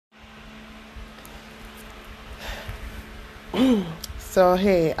So,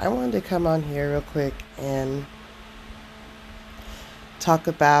 hey, I wanted to come on here real quick and talk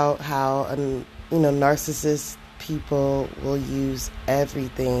about how, narcissist people will use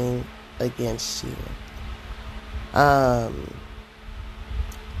everything against you. Um,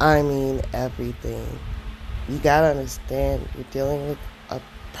 I mean, everything. You gotta understand you're dealing with a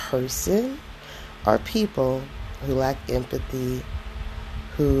person or people who lack empathy,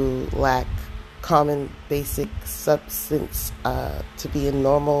 who lack common basic substance to be a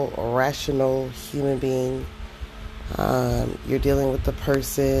normal, rational human being. You're dealing with a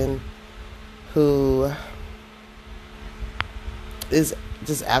person who is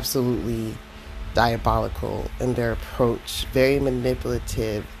just absolutely diabolical in their approach, very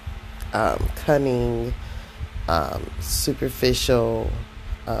manipulative, cunning, superficial,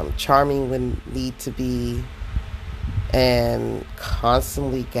 charming when need to be, and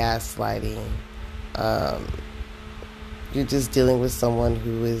constantly gaslighting. You're just dealing with someone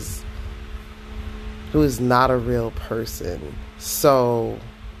who is not a real person. So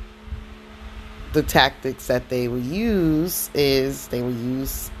the tactics that they will use is they will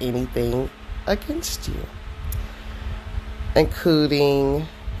use anything against you, including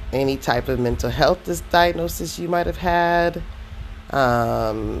any type of mental health diagnosis you might have had,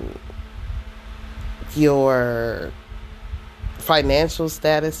 your financial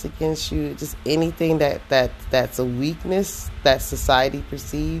status against you, just anything that's a weakness that society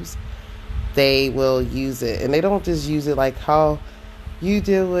perceives. They will use it, and they don't just use it like how you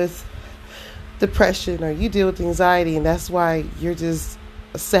deal with depression or you deal with anxiety and that's why you're just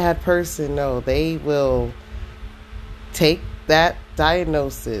a sad person. No, they will take that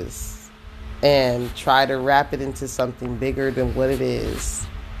diagnosis and try to wrap it into something bigger than what it is.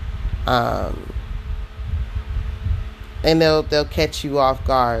 And they'll catch you off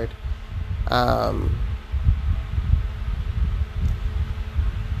guard.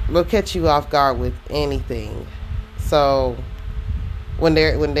 They'll catch you off guard with anything. So when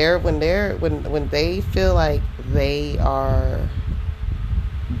they feel like they are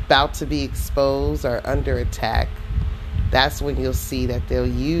about to be exposed or under attack, that's when you'll see that they'll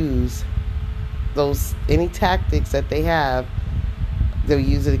use any tactics that they have. They'll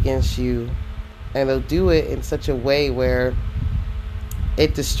use it against you, and they'll do it in such a way where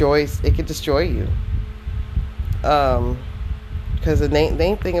it can destroy you. Because the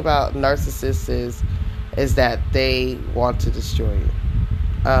main thing about narcissists is that they want to destroy you.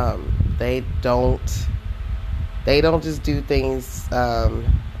 They don't just do things on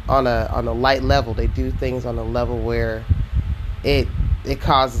a light level. They do things on a level where it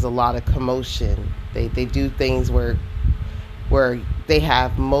causes a lot of commotion. They do things where they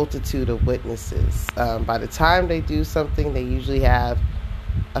have multitude of witnesses. By the time they do something, they usually have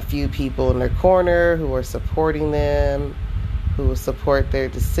a few people in their corner who are supporting them, who will support their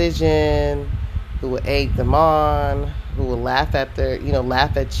decision, who will egg them on, who will laugh at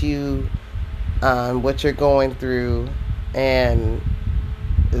you, what you're going through, and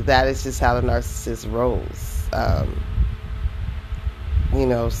that is just how the narcissist rolls.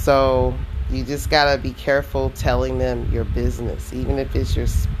 So you just gotta be careful telling them your business, even if it's your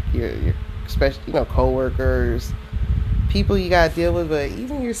especially coworkers, people you gotta deal with, but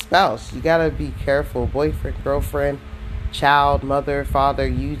even your spouse, you gotta be careful. Boyfriend, girlfriend, child, mother, father,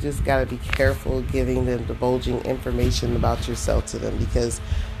 you just got to be careful giving them divulging information about yourself to them, because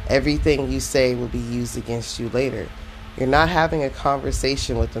everything you say will be used against you later. You're not having a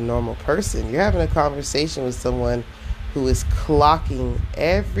conversation with a normal person. You're having a conversation with someone who is clocking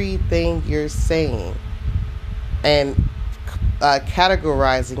everything you're saying and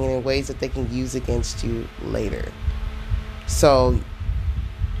categorizing it in ways that they can use against you later. So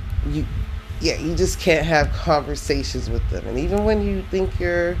you just can't have conversations with them. And even when you think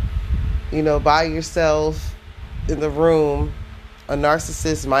you're, by yourself in the room, a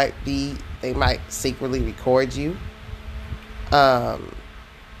narcissist might secretly record you.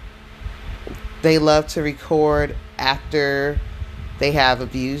 They love to record after they have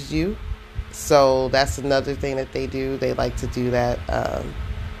abused you. So that's another thing that they do. They like to do that.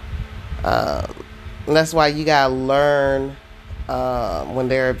 And that's why you gotta learn, when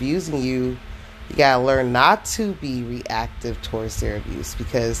they're abusing you, you gotta learn not to be reactive towards their abuse,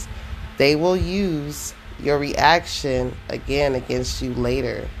 because they will use your reaction again against you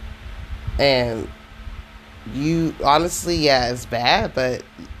later. And you honestly, it's bad, but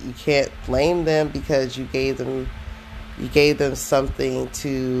you can't blame them, because you gave them something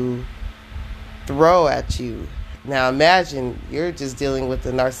to throw at you. Now imagine you're just dealing with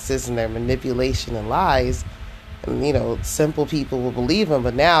the narcissist and their manipulation and lies, and simple people will believe them,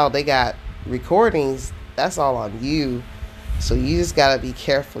 but now they got recordings. That's all on you. So you just got to be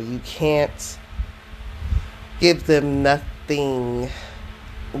careful. You can't give them nothing.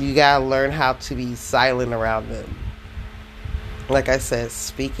 You got to learn how to be silent around them. Like I said,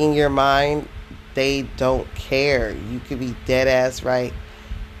 speaking your mind, they don't care. You could be dead ass right,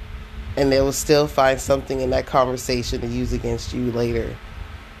 and they will still find something in that conversation to use against you later.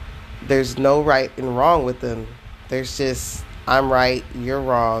 There's no right and wrong with them. There's just, I'm right, you're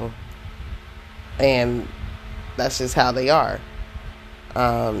wrong, and that's just how they are.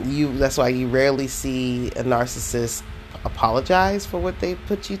 That's why you rarely see a narcissist apologize for what they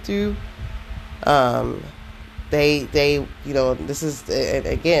put you through. They this is,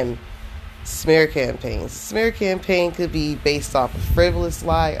 again, smear campaigns. Smear campaign could be based off a frivolous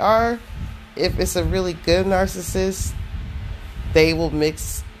lie, or if it's a really good narcissist, they will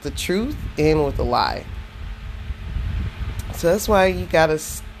mix the truth in with a lie. So that's why you gotta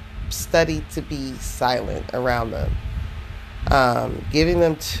study to be silent around them. Giving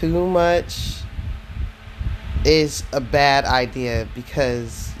them too much is a bad idea,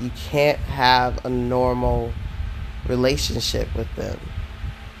 because you can't have a normal relationship with them.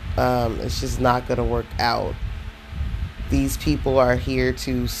 It's just not going to work out. These people are here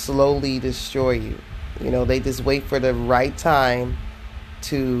to slowly destroy you. They just wait for the right time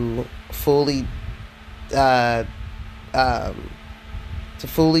to fully just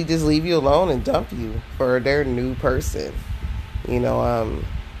leave you alone and dump you for their new person.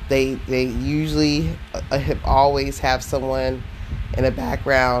 They usually always have someone in the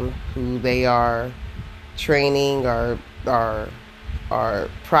background who they are training or are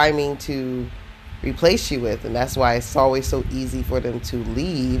priming to replace you with, and that's why it's always so easy for them to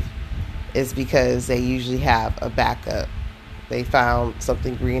leave, is because they usually have a backup. They found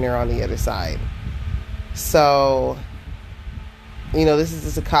something greener on the other side. So, this is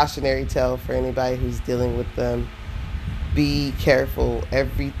just a cautionary tale for anybody who's dealing with them. Be careful.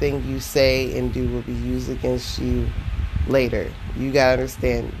 Everything you say and do will be used against you later. You gotta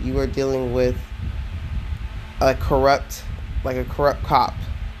understand, you are dealing with a corrupt cop,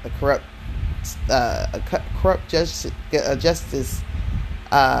 a corrupt justice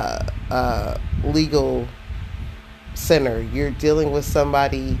legal center. You're dealing with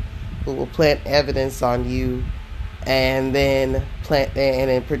somebody who will plant evidence on you, and then plant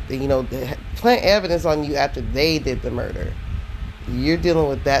evidence on you after they did the murder. You're dealing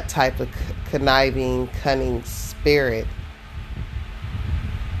with that type of conniving, cunning spirit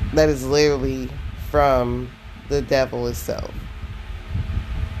that is literally from the devil itself.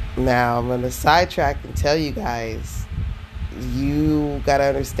 Now, I'm going to sidetrack and tell you guys, you got to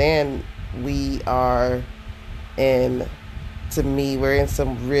understand, we're in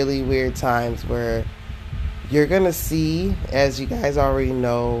some really weird times where you're going to see, as you guys already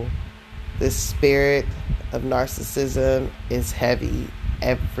know, the spirit of narcissism is heavy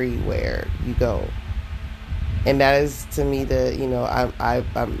everywhere you go. And that is, to me,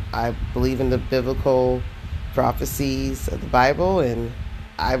 I believe in the biblical prophecies of the Bible, and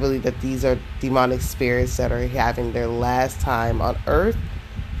I believe that these are demonic spirits that are having their last time on earth,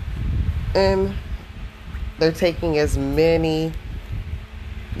 and they're taking as many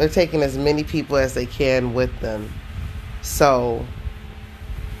people as they can with them. So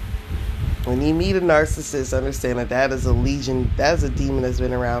when you meet a narcissist, understand that is a legion, that is a demon that's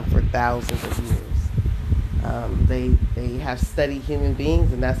been around for thousands of years. They have studied human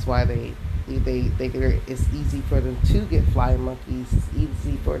beings, and that's why it's easy for them to get flying monkeys. It's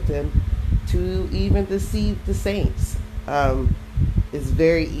easy for them to even deceive the saints. It's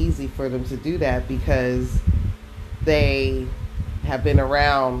very easy for them to do that because they have been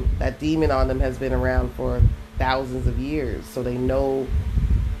around. That demon on them has been around for thousands of years, so they know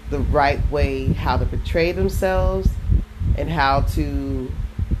the right way how to portray themselves and how to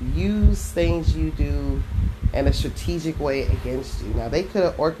use things you do in a strategic way against you. Now, they could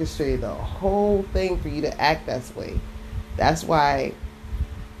have orchestrated the whole thing for you to act that way. That's why,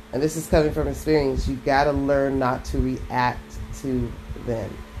 and this is coming from experience, you got to learn not to react to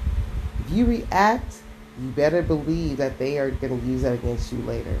them. If you react, you better believe that they are going to use that against you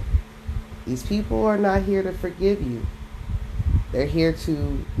later. These people are not here to forgive you. They're here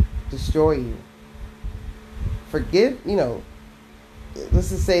to destroy you. Let's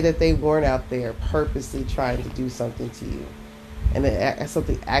just say that they weren't out there purposely trying to do something to you, and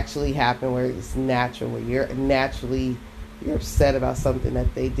something actually happened where it's natural, where you're upset about something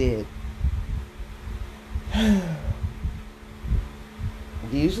that they did.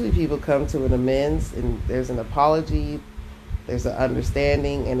 Usually people come to an amends, and there's an apology, there's an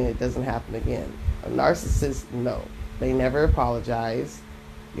understanding, and it doesn't happen again. A narcissist, no. They never apologize.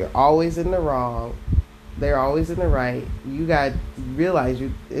 You're always in the wrong. They're always in the right. You got to realize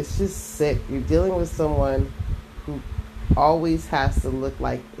it's just sick. You're dealing with someone who always has to look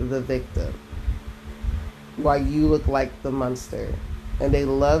like the victim while you look like the monster. And they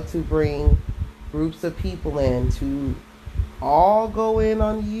love to bring groups of people in to all go in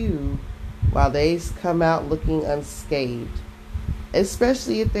on you while they come out looking unscathed.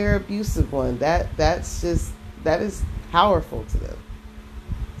 Especially if they're abusive one. That is powerful to them.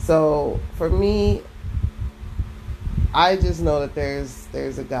 So for me, I just know that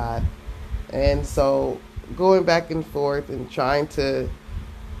there's a God. And so going back and forth and trying to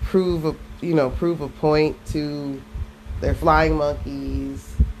prove a point to their flying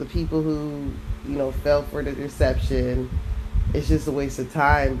monkeys, the people who, fell for the deception, it's just a waste of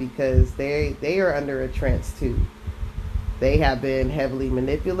time because they are under a trance too. They have been heavily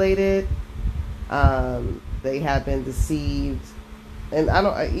manipulated. They have been deceived. And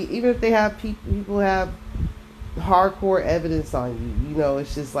even if they have people have hardcore evidence on you,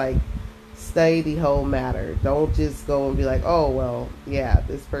 it's just like, study the whole matter. Don't just go and be like, oh, well, yeah,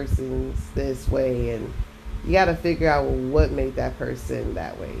 this person's this way. And you got to figure out, well, what made that person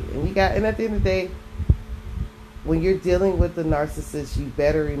that way. And at the end of the day, when you're dealing with the narcissist, you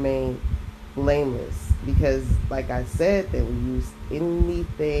better remain blameless. Because, like I said, they will use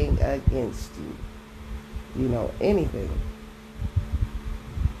anything against you. Anything.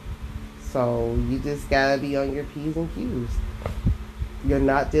 So you just got to be on your P's and Q's. You're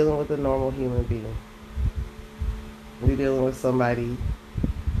not dealing with a normal human being. You're dealing with somebody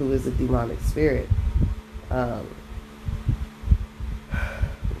who is a demonic spirit. That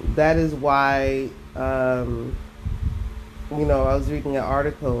is why, I was reading an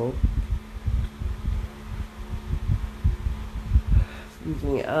article.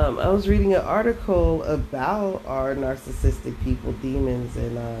 I was reading an article about our narcissistic people, demons,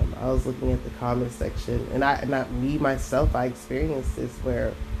 and I was looking at the comment section, and I experienced this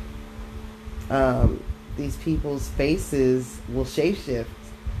where these people's faces will shapeshift,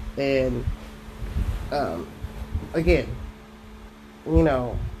 and again,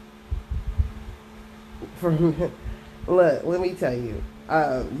 look, let me tell you,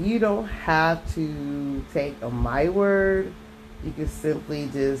 you don't have to take my word. You can simply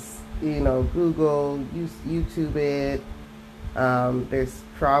just, Google, YouTube it. There's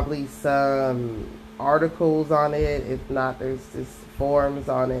probably some articles on it. If not, there's just forums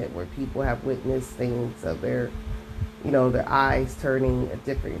on it where people have witnessed things of their, their eyes turning a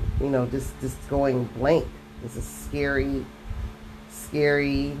different, just going blank. It's a scary.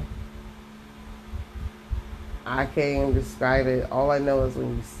 I can't even describe it. All I know is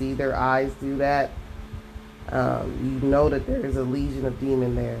when you see their eyes do that, you know that there is a legion of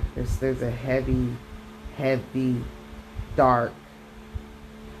demon there. There's a heavy, dark,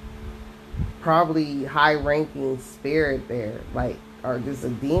 probably high-ranking spirit there, or just a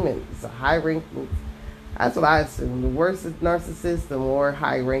demon. It's a high-ranking. That's what I assume. The worse the narcissist, the more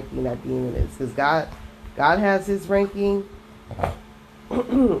high-ranking that demon is, because God has His ranking.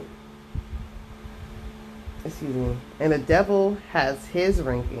 Excuse me. And the devil has his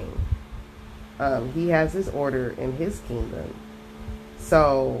ranking. He has his order in his kingdom.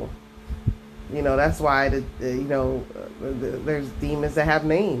 So, that's why there's demons that have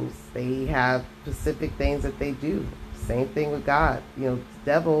names. They have specific things that they do. Same thing with God. The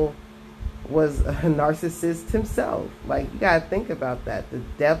devil was a narcissist himself. You gotta think about that. The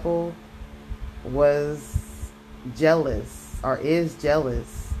devil was jealous, or is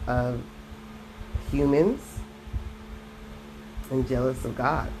jealous of humans, and jealous of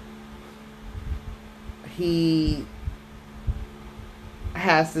God. He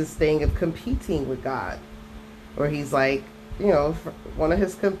has this thing of competing with God, where he's like, one of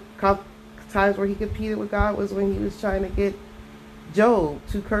his times where he competed with God was when he was trying to get Job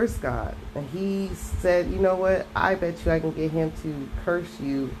to curse God. And he said, you know what, I bet you I can get him to curse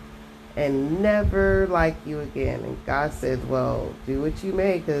you and never like you again. And God said, well, do what you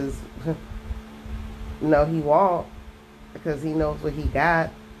may, because no, he won't, because he knows what he got.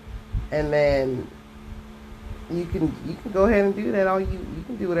 And then you can go ahead and do that. You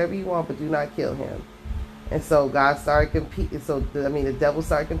can do whatever you want, but do not kill him. And so God started competing. The devil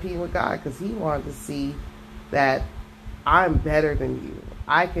started competing with God, because he wanted to see that I'm better than you.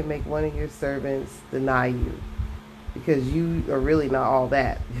 I can make one of your servants deny you, because you are really not all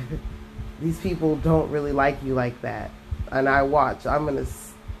that. These people don't really like you like that. And I'm going to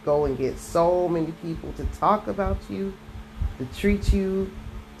go and get so many people to talk about you, to treat you,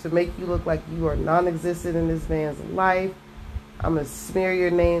 to make you look like you are non-existent in this man's life. I'm going to smear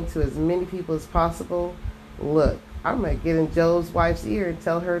your name to as many people as possible. Look, I'm going to get in Job's wife's ear and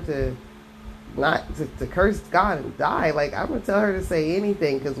tell her to not to curse God and die. Like, I'm gonna tell her to say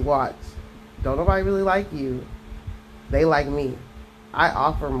anything, because watch, don't nobody really like you. They like me. I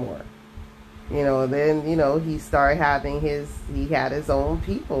offer more. Then, he started having he had his own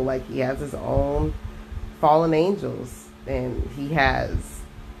people. Like, he has his own fallen angels, and he has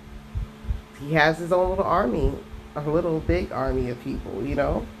his own little army, a little big army of people.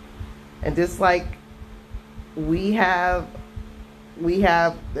 And just like we have,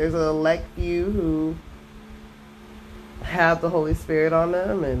 there's an elect few who have the Holy Spirit on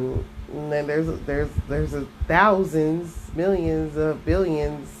them, and then there's a thousands, millions of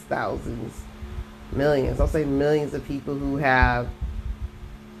billions, thousands, millions. I'll say millions of people who have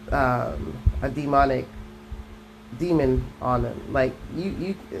a demon on them. Like,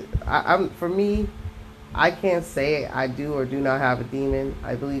 for me, I can't say I do or do not have a demon.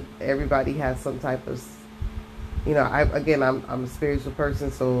 I believe everybody has some type of, I'm a spiritual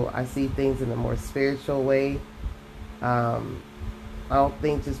person, so I see things in a more spiritual way. I don't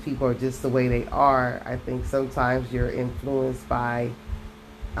think just people are just the way they are. I think sometimes you're influenced by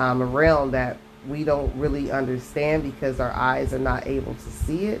a realm that we don't really understand because our eyes are not able to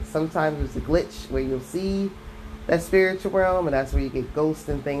see it. Sometimes there's a glitch where you'll see that spiritual realm, and that's where you get ghosts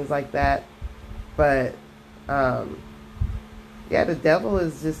and things like that. But the devil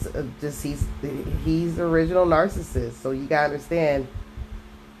is just he's the original narcissist. So you gotta understand,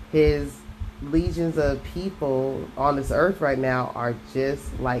 his legions of people on this earth right now are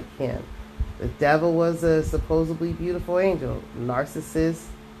just like him. The devil was a supposedly beautiful angel. Narcissists,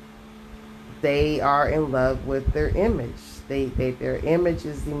 they are in love with their image. Their image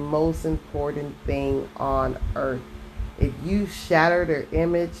is the most important thing on earth. If you shatter their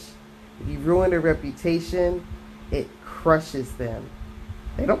image, if you ruin their reputation, it crushes them.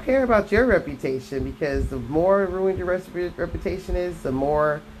 They don't care about your reputation, because the more ruined your reputation is, the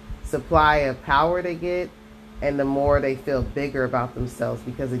more supply of power they get, and the more they feel bigger about themselves.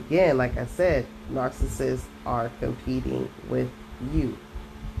 Because again, like I said, narcissists are competing with you.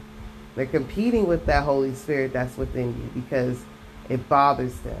 They're competing with that Holy Spirit that's within you, because it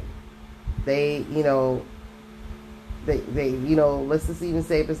bothers them. They let's just even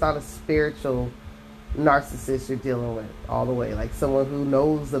say if it's not a spiritual narcissist you're dealing with all the way, like someone who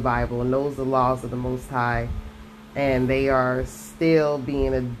knows the Bible and knows the laws of the Most High, and they are still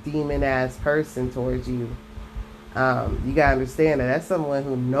being a demon-ass person towards you. You gotta understand that's someone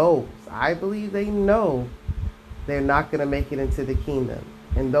who knows. I believe they know they're not gonna make it into the kingdom.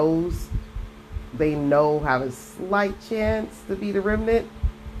 And those they know have a slight chance to be the remnant,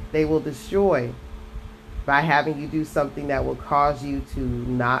 they will destroy by having you do something that will cause you to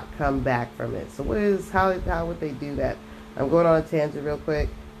not come back from it. So how would they do that? I'm going on a tangent real quick.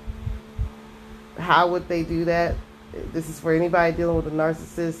 How would they do that? This is for anybody dealing with a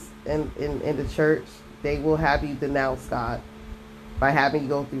narcissist in the church. They will have you denounce God by having you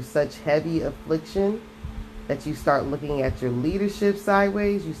go through such heavy affliction that you start looking at your leadership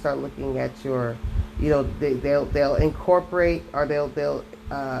sideways. You start looking at your, they'll incorporate, or they'll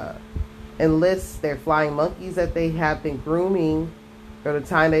enlist their flying monkeys that they have been grooming for the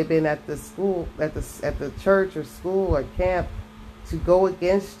time they've been at the school, at the church or school or camp, to go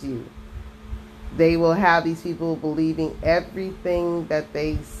against you. They will have these people believing everything that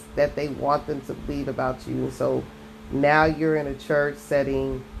they want them to believe about you. And so now you're in a church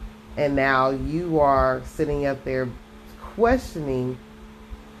setting, and now you are sitting up there questioning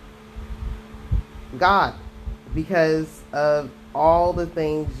God because of all the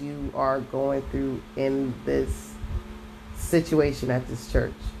things you are going through in this situation at this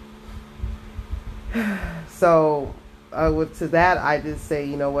church. So to that, I just say,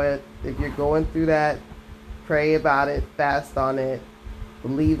 you know what? If you're going through that, pray about it, fast on it,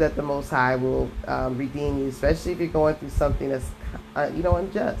 believe that the Most High will redeem you, especially if you're going through something that's,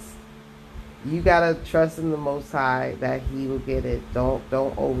 unjust. You gotta trust in the Most High that He will get it. Don't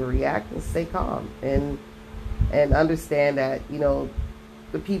overreact, and stay calm, and understand that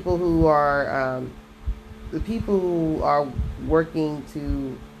the people who are working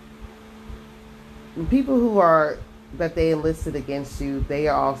to, the people who are that they enlisted against you, they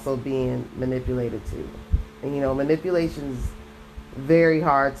are also being manipulated too. And manipulation is very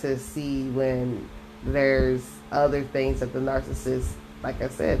hard to see when there's other things that the narcissist, like I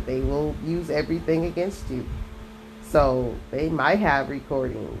said, they will use everything against you. So they might have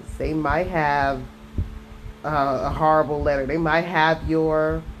recordings, they might have a horrible letter, they might have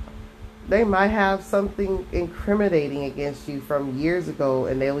something incriminating against you from years ago,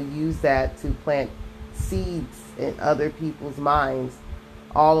 and they will use that to plant seeds in other people's minds,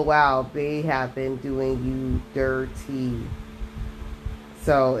 all the while they have been doing you dirty.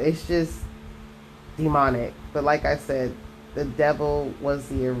 So it's just, demonic. But like I said, the devil is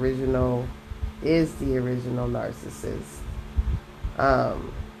the original narcissist.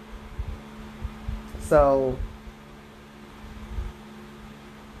 Um, so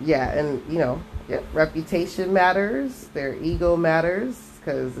yeah, and yeah, reputation matters. Their ego matters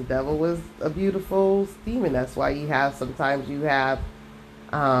because the devil was a beautiful demon. That's why sometimes you have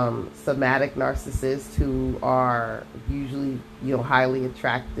somatic narcissists who are usually highly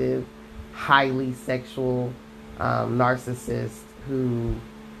attractive, highly sexual narcissists who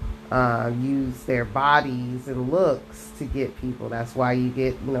use their bodies and looks to get people. That's why you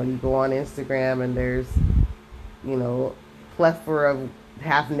get you go on Instagram and there's plethora of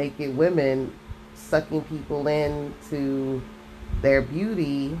half naked women sucking people into their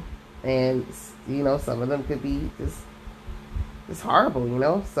beauty, and some of them could be just it's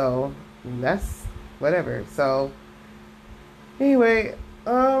horrible, so that's whatever. So anyway,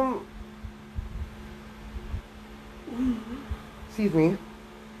 excuse me.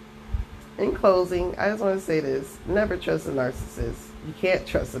 In closing, I just want to say this: never trust a narcissist. You can't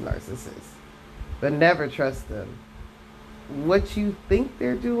trust a narcissist, but never trust them. What you think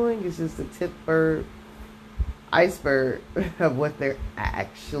they're doing is just the tip or iceberg of what they're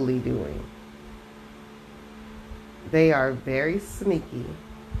actually doing. They are very sneaky,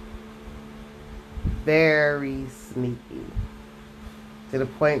 to the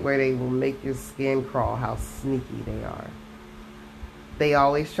point where they will make your skin crawl how sneaky they are. They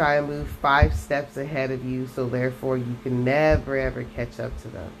always try and move 5 steps ahead of you, so therefore you can never ever catch up to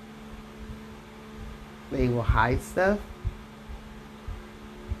them. They will hide stuff.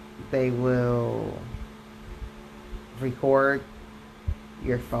 They will record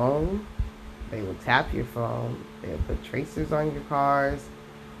your phone. They will tap your phone. They'll put tracers on your cars.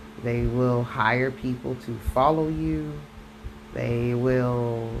 They will hire people to follow you. They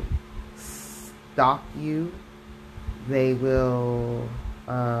will stalk you. They will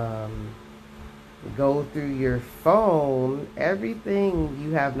go through your phone. Everything.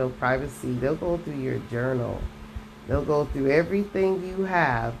 You have no privacy. They'll go through your journal. They'll go through everything you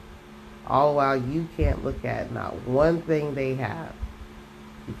have, all while you can't look at not one thing they have,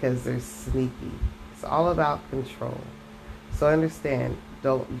 because they're sneaky. It's all about control. So understand,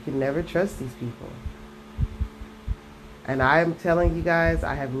 you can never trust these people. And I'm telling you guys,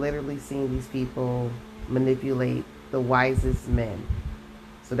 I have literally seen these people manipulate the wisest men.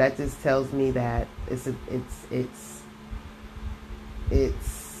 So that just tells me that it's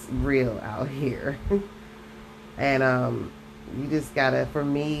real out here. And you just gotta, for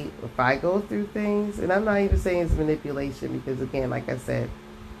me, if I go through things, and I'm not even saying it's manipulation, because again, like I said,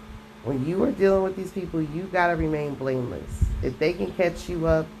 when you are dealing with these people, you gotta remain blameless. If they can catch you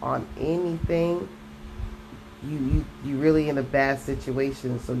up on anything, you really in a bad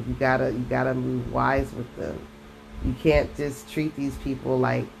situation. So you gotta move wise with them. You can't just treat these people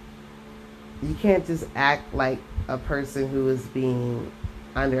like, you can't just act like a person who is being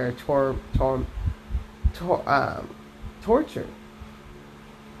under torture.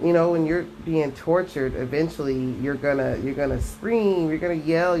 When you're being tortured, eventually you're gonna scream, you're gonna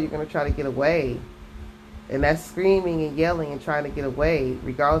yell, you're gonna try to get away. And that screaming and yelling and trying to get away,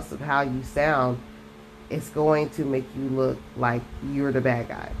 regardless of how you sound, it's going to make you look like you're the bad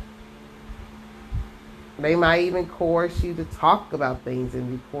guy. They might even coerce you to talk about things and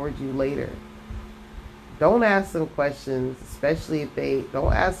record you later. Don't ask them questions, especially if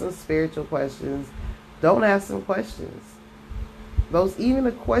don't ask them spiritual questions. Don't ask them questions. Even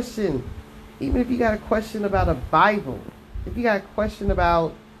if you got a question about a Bible, if you got a question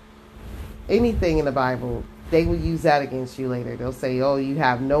about anything in the Bible, they will use that against you later. They'll say, oh, you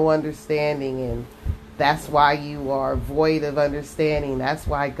have no understanding, and that's why you are void of understanding. That's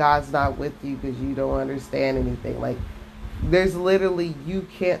why God's not with you, because you don't understand anything. Like, there's literally, you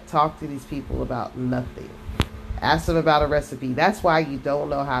can't talk to these people about nothing. Ask them about a recipe. That's why you don't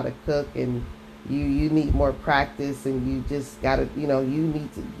know how to cook, and you need more practice, and you just gotta, you need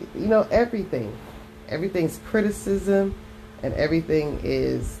to, everything. Everything's criticism, and everything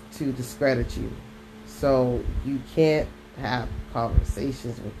is to discredit you. So you can't have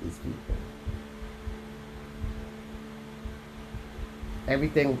conversations with these people.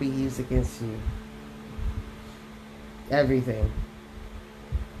 Everything will be used against you. Everything.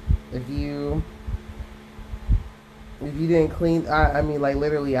 If you didn't clean, I mean, like,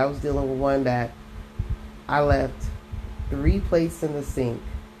 literally, I was dealing with one that I left 3 plates in the sink,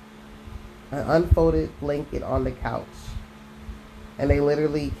 an unfolded blanket on the couch, and they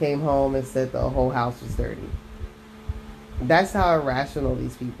literally came home and said the whole house was dirty. That's how irrational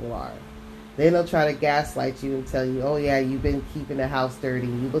these people are. Then they'll try to gaslight you and tell you, oh yeah, you've been keeping the house dirty.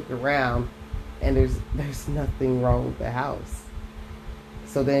 You look around and there's nothing wrong with the house.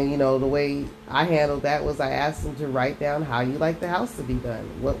 So then, the way I handled that was I asked them to write down how you like the house to be done.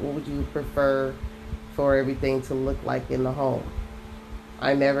 What would you prefer for everything to look like in the home?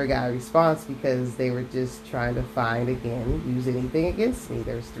 I never got a response because they were just trying to use anything against me.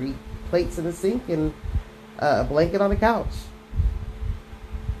 There's 3 plates in the sink and a blanket on the couch.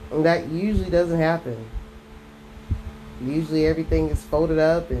 And that usually doesn't happen. Usually everything is folded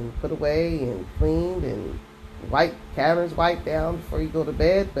up and put away and cleaned and cabinets wiped down before you go to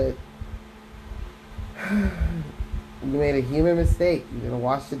bed, but you made a human mistake. You're going to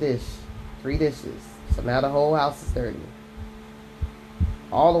wash the dish. 3 dishes. So now the whole house is dirty.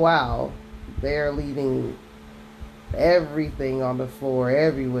 All the while, they're leaving everything on the floor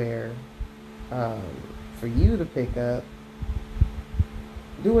everywhere for you to pick up.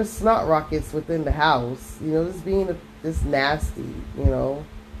 Doing snot rockets within the house. Just being just nasty,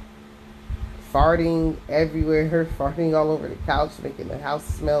 farting everywhere, farting all over the couch, making the house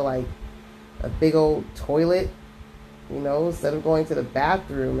smell like a big old toilet, instead of going to the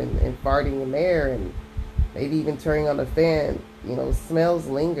bathroom and farting in there, and maybe even turning on the fan, smells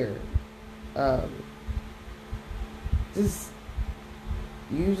linger. Just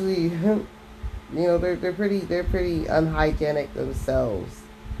usually, they're pretty unhygienic themselves.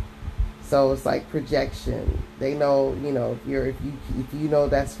 So it's like projection. They know, if you know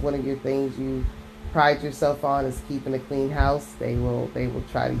that's one of your things you pride yourself on is keeping a clean house, they will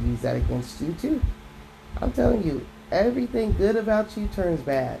try to use that against you too. I'm telling you, everything good about you turns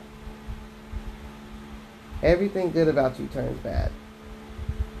bad. Everything good about you turns bad.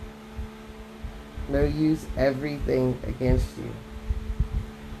 They'll use everything against you.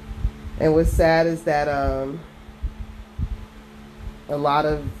 And what's sad is that a lot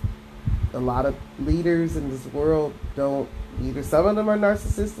of leaders in this world don't either. Some of them are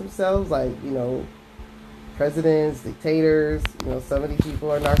narcissists themselves, like, presidents, dictators, some of these people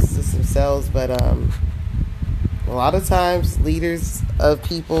are narcissists themselves, but a lot of times leaders of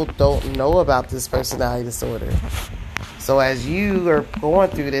people don't know about this personality disorder. So as you are going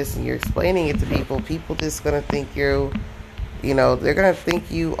through this and you're explaining it to people just gonna think they're gonna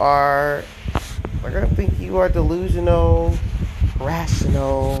think you are delusional,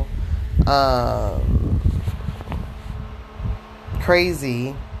 rational,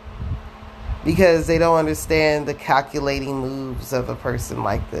 crazy, because they don't understand the calculating moves of a person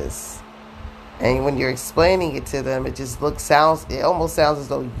like this. And when you're explaining it to them, it almost sounds as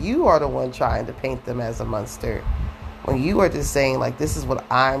though you are the one trying to paint them as a monster, when you are just saying, like, this is what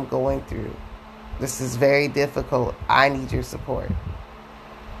I'm going through. This is very difficult. I need your support.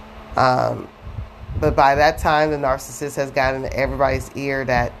 But by that time, the narcissist has gotten in everybody's ear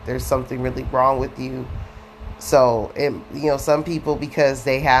that there's something really wrong with you. So, some people, because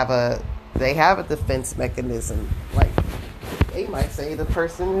they have a defense mechanism, like, they might say the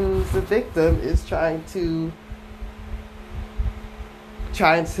person who's the victim is trying to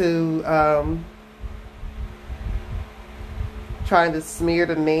smear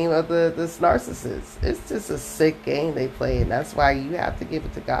the name of this narcissist. It's just a sick game they play, and that's why you have to give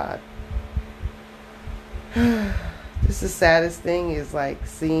it to God. Just the saddest thing is, like,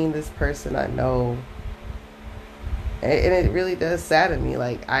 seeing this person I know, and it really does sadden me.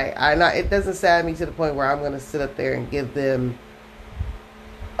 Like, it doesn't sadden me to the point where I'm going to sit up there and give them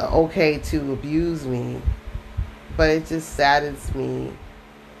okay to abuse me, but it just saddens me.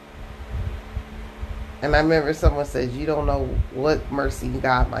 And I remember someone said, you don't know what mercy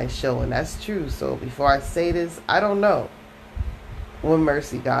God might show, and that's true. So before I say this, I don't know what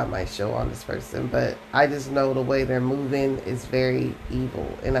mercy God might show on this person, but I just know the way they're moving is very evil,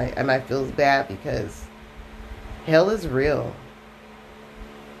 and I feel bad because hell is real.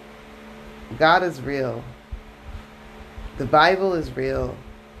 God is real. The Bible is real.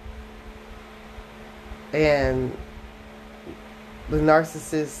 And the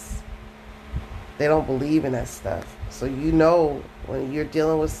narcissists, they don't believe in that stuff. So when you're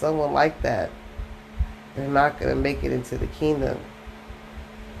dealing with someone like that, they're not going to make it into the kingdom.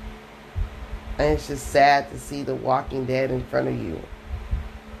 And it's just sad to see the Walking Dead in front of you,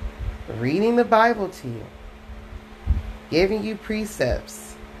 reading the Bible to you, giving you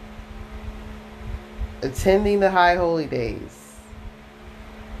precepts, attending the high holy days,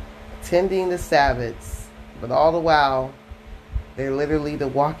 attending the Sabbaths, but all the while, they're literally the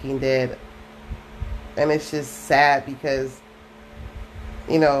Walking Dead. And it's just sad because,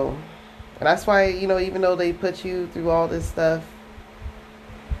 and that's why, even though they put you through all this stuff,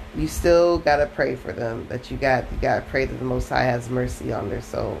 you still got to pray for them. That you got to pray that the Most High has mercy on their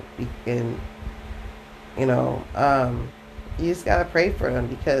soul. And, you just got to pray for them,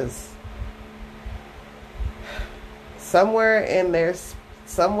 because somewhere in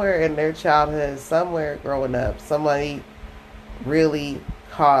their childhood, somewhere growing up, somebody really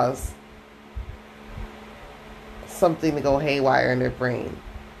caused something to go haywire in their brain.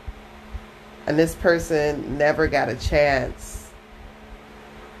 And this person never got a chance.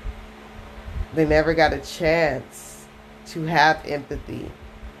 They never got a chance to have empathy,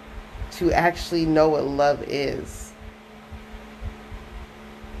 to actually know what love is.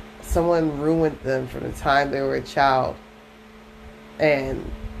 Someone ruined them from the time they were a child.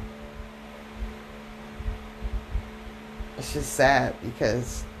 And it's just sad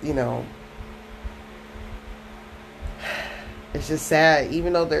because, you know, it's just sad.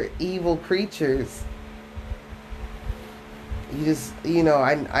 Even though they're evil creatures, you just, you know,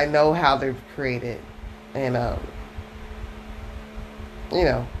 I know how they're created. And, you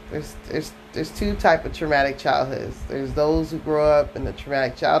know, there's two type of traumatic childhoods. There's those who grow up in a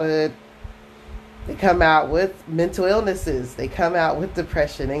traumatic childhood. They come out with mental illnesses. They come out with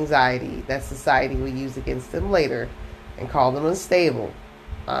depression, anxiety that society will use against them later and call them unstable.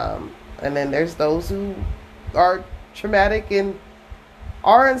 And then there's those who are traumatic and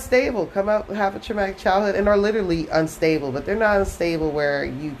are unstable, come out, have a traumatic childhood and are literally unstable, but they're not unstable where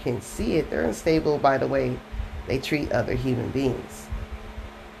you can see it. They're unstable by the way they treat other human beings.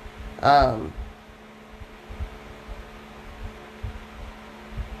 And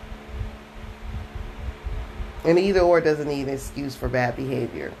either or doesn't need an excuse for bad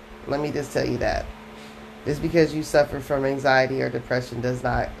behavior. Let me just tell you that. Just because you suffer from anxiety or depression does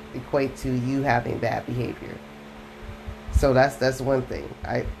not equate to you having bad behavior. So that's one thing.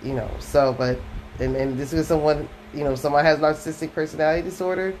 But this is someone, someone has narcissistic personality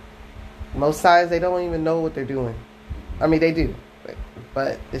disorder. Most times they don't even know what they're doing. I mean, they do,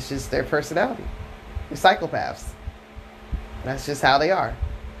 but it's just their personality. They're psychopaths. That's just how they are.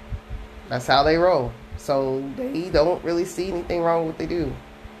 That's how they roll. So they don't really see anything wrong with what they do.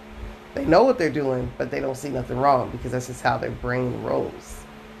 They know what they're doing, but they don't see nothing wrong because that's just how their brain rolls.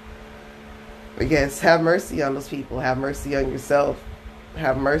 But yes, have mercy on those people. Have mercy on yourself.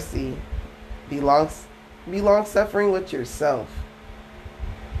 Have mercy. Be long-suffering with yourself.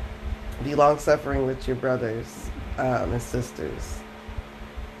 Be long-suffering with your brothers and sisters.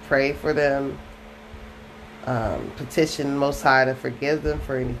 Pray for them. Petition the Most High to forgive them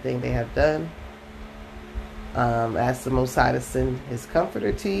for anything they have done. Ask the Most High to send His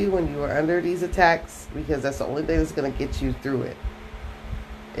comforter to you when you are under these attacks, because that's the only thing that's going to get you through it,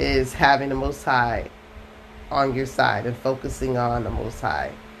 is having the Most High on your side and focusing on the Most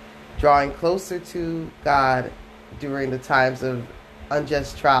High, drawing closer to God during the times of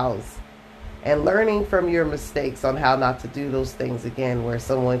unjust trials, and learning from your mistakes on how not to do those things again where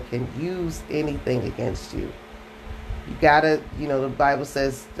someone can use anything against you. You gotta, the Bible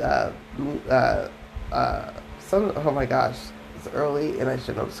says, oh my gosh, it's early and I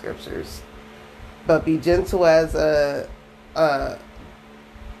should know the scriptures. But be gentle as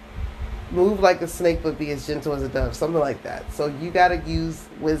move like a snake, but be as gentle as a dove. Something like that. So you got to use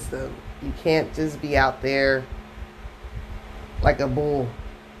wisdom. You can't just be out there like a bull.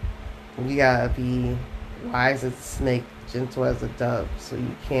 You got to be wise as a snake, gentle as a dove. So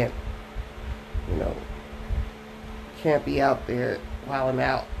you can't, can't be out there wilding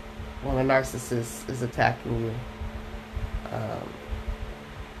out when a narcissist is attacking you.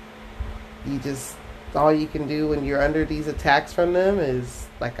 All you can do when you're under these attacks from them is,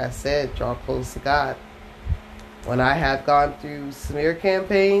 like I said, draw close to God. When I have gone through smear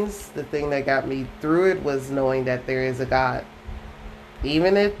campaigns, the thing that got me through it was knowing that there is a God.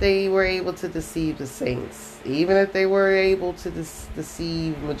 Even if they were able to deceive the saints, even if they were able to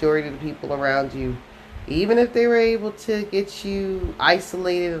deceive the majority of the people around you, even if they were able to get you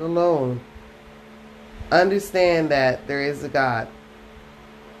isolated and alone, understand that there is a God.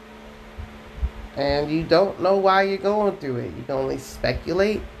 And you don't know why you're going through it. You can only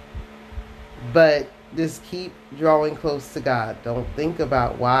speculate. But just keep drawing close to God. Don't think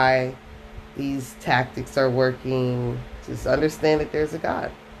about why these tactics are working. Just understand that there's a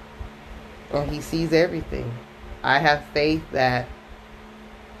God. And He sees everything. I have faith that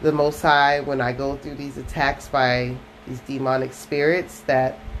the Most High, when I go through these attacks by these demonic spirits,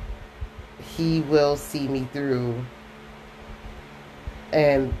 that He will see me through.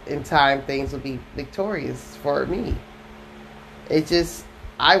 And in time, things will be victorious for me.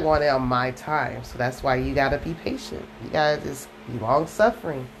 I want it on my time. So that's why you got to be patient. You got to just be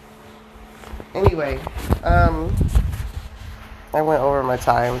long-suffering. Anyway, I went over my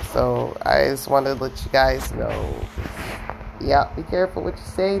time. So I just wanted to let you guys know. Yeah, be careful what you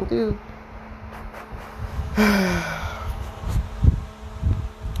say and do.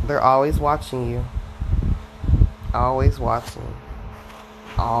 They're always watching you. always watching,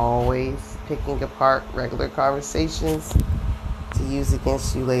 always picking apart regular conversations to use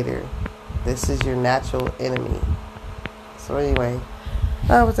against you later. This is your natural enemy. So anyway,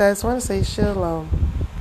 with that, I just want to say shalom.